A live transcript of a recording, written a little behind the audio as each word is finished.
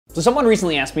So someone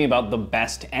recently asked me about the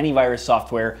best antivirus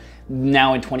software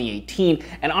now in 2018,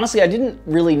 and honestly, I didn't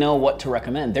really know what to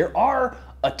recommend. There are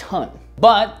a ton,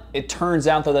 but it turns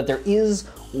out though that there is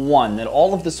one that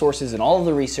all of the sources and all of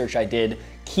the research I did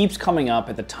keeps coming up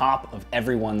at the top of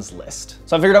everyone's list.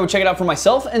 So I figured I would check it out for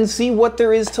myself and see what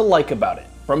there is to like about it.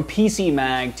 From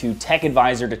PCMag to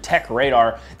TechAdvisor to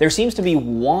TechRadar, there seems to be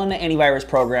one antivirus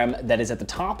program that is at the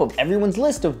top of everyone's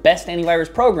list of best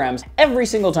antivirus programs every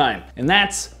single time, and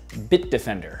that's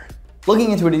Bitdefender.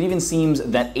 Looking into it, it even seems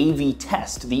that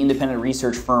AV-Test, the independent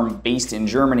research firm based in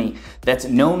Germany that's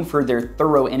known for their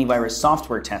thorough antivirus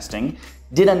software testing,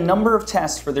 did a number of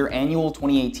tests for their annual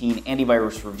 2018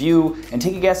 antivirus review, and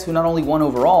take a guess who not only won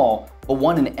overall, but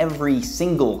won in every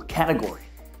single category.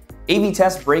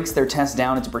 AV-Test breaks their tests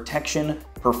down into protection,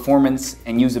 performance,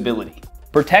 and usability.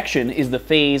 Protection is the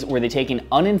phase where they take an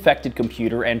uninfected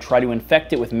computer and try to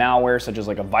infect it with malware such as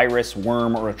like a virus,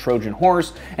 worm, or a Trojan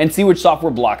horse and see which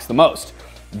software blocks the most.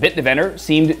 Bitdefender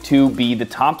seemed to be the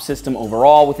top system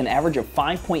overall with an average of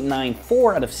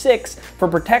 5.94 out of 6 for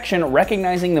protection,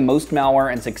 recognizing the most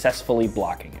malware and successfully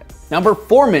blocking it. Now,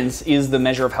 performance is the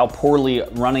measure of how poorly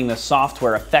running the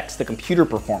software affects the computer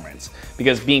performance,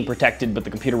 because being protected but the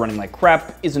computer running like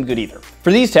crap isn't good either.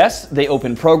 For these tests, they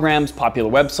open programs,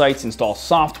 popular websites, install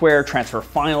software, transfer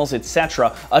files,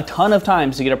 etc. a ton of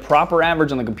times to get a proper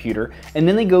average on the computer, and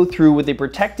then they go through with a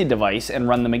protected device and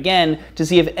run them again to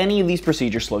see if any of these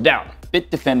procedures slow down.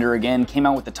 Bitdefender again came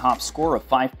out with the top score of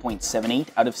 5.78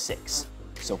 out of 6.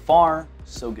 So far,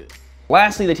 so good.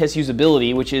 Lastly, they test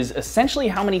usability, which is essentially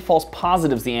how many false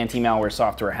positives the anti-malware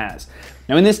software has.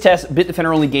 Now in this test,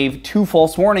 Bitdefender only gave 2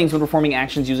 false warnings when performing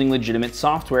actions using legitimate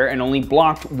software and only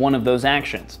blocked 1 of those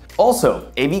actions. Also,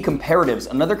 AV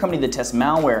Comparatives, another company that tests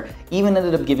malware, even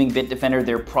ended up giving Bitdefender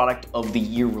their Product of the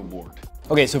Year award.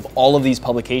 Okay, so if all of these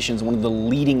publications, one of the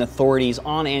leading authorities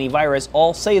on antivirus,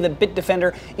 all say that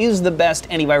Bitdefender is the best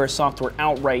antivirus software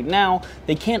out right now,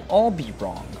 they can't all be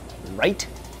wrong, right?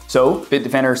 So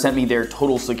Bitdefender sent me their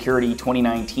Total Security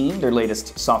 2019, their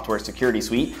latest software security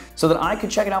suite, so that I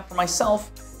could check it out for myself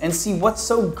and see what's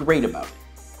so great about it.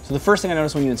 So the first thing I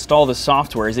noticed when you install this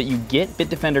software is that you get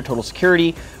Bitdefender Total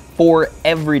Security for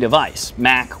every device: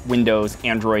 Mac, Windows,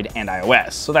 Android, and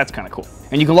iOS. So that's kind of cool.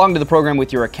 And you can log into the program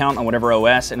with your account on whatever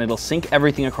OS, and it'll sync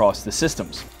everything across the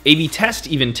systems. AV-Test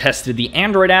even tested the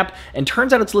Android app, and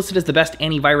turns out it's listed as the best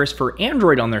antivirus for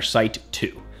Android on their site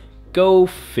too. Go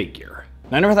figure.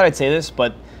 Now, I never thought I'd say this,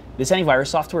 but this antivirus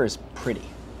software is pretty.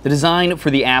 The design for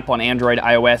the app on Android,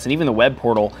 iOS, and even the web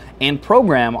portal and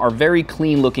program are very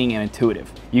clean looking and intuitive.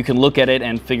 You can look at it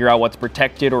and figure out what's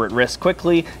protected or at risk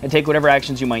quickly and take whatever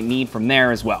actions you might need from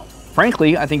there as well.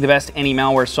 Frankly, I think the best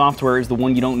anti-malware software is the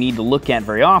one you don't need to look at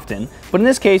very often, but in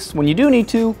this case, when you do need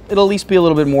to, it'll at least be a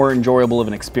little bit more enjoyable of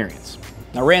an experience.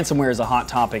 Now, ransomware is a hot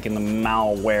topic in the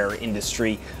malware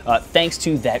industry, thanks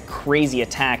to that crazy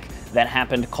attack that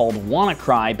happened called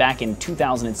Wannacry back in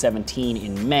 2017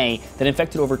 in May that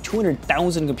infected over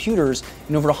 200,000 computers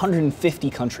in over 150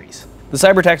 countries. The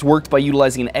cyber attacks worked by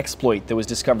utilizing an exploit that was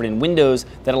discovered in Windows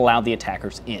that allowed the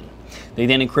attackers in. They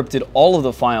then encrypted all of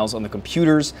the files on the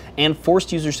computers and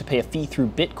forced users to pay a fee through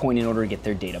Bitcoin in order to get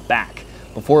their data back.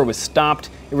 Before it was stopped,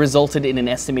 it resulted in an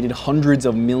estimated hundreds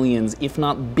of millions, if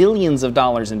not billions of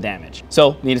dollars in damage.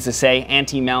 So, needless to say,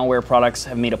 anti-malware products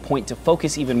have made a point to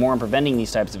focus even more on preventing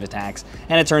these types of attacks,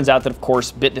 and it turns out that, of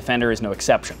course, Bitdefender is no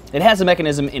exception. It has a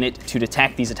mechanism in it to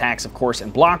detect these attacks, of course,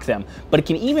 and block them, but it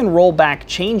can even roll back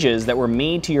changes that were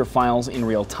made to your files in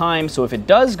real time, so if it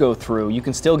does go through, you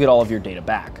can still get all of your data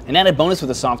back. An added bonus with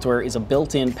the software is a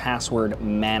built-in password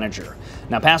manager.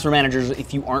 Now, password managers,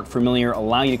 if you aren't familiar,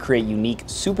 allow you to create unique,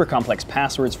 super complex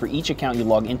passwords for each account you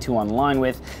log into online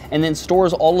with, and then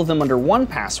stores all of them under one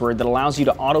password that allows you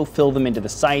to auto-fill them into the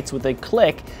sites with a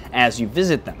click as you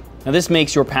visit them. Now, this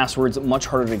makes your passwords much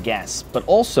harder to guess, but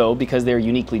also, because they're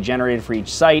uniquely generated for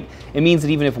each site, it means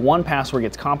that even if one password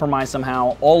gets compromised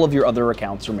somehow, all of your other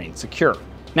accounts remain secure.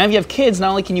 Now, if you have kids, not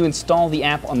only can you install the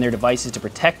app on their devices to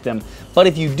protect them, but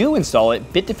if you do install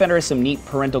it, Bitdefender has some neat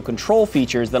parental control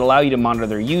features that allow you to monitor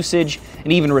their usage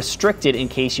and even restrict it in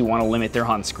case you want to limit their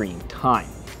on-screen time,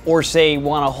 or say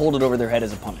want to hold it over their head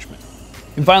as a punishment.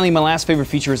 And finally, my last favorite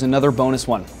feature is another bonus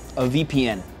one: a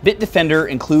VPN. Bitdefender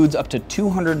includes up to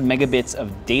 200 megabits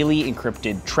of daily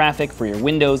encrypted traffic for your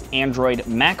Windows, Android,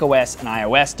 macOS, and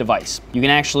iOS device. You can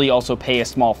actually also pay a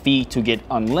small fee to get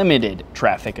unlimited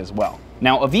traffic as well.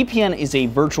 Now, a VPN is a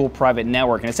virtual private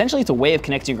network, and essentially it's a way of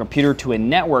connecting your computer to a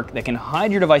network that can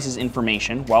hide your device's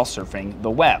information while surfing the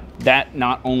web. That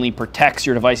not only protects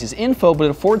your device's info, but it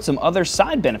affords some other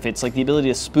side benefits, like the ability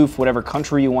to spoof whatever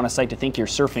country you want a site to think you're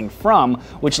surfing from,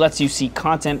 which lets you see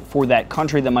content for that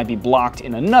country that might be blocked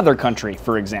in another country,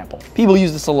 for example. People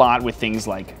use this a lot with things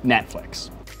like Netflix.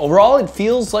 Overall, it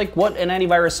feels like what an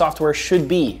antivirus software should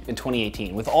be in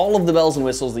 2018, with all of the bells and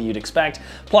whistles that you'd expect,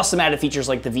 plus some added features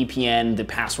like the VPN, the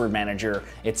password manager,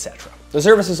 etc. The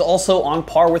service is also on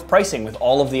par with pricing with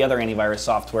all of the other antivirus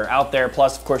software out there,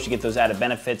 plus of course you get those added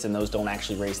benefits and those don't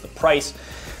actually raise the price.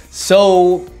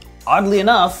 So, oddly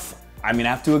enough, I'm gonna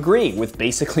have to agree with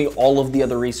basically all of the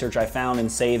other research I found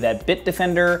and say that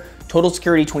Bitdefender Total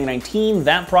Security 2019,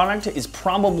 that product is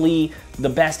probably the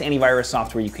best antivirus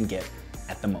software you can get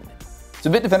at the moment. So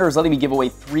Bitdefender is letting me give away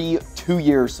 3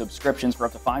 2-year subscriptions for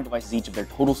up to 5 devices each of their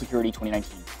Total Security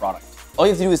 2019 product. All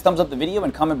you have to do is thumbs up the video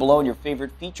and comment below on your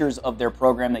favorite features of their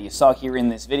program that you saw here in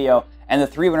this video, and the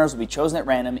 3 winners will be chosen at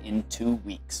random in 2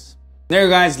 weeks. There you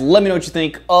go, guys, let me know what you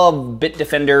think of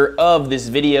Bitdefender, of this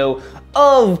video,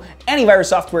 of antivirus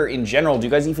software in general. Do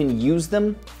you guys even use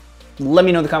them? Let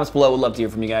me know in the comments below. I would love to hear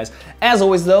from you guys. As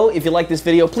always though, if you like this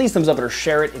video, please thumbs up it or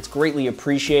share it. It's greatly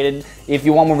appreciated. If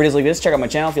you want more videos like this, check out my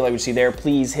channel. If you like what you see there,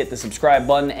 please hit the subscribe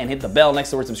button and hit the bell next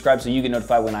to the word subscribe so you get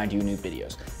notified when I do new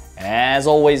videos. As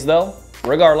always though,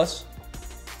 regardless,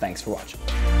 thanks for watching.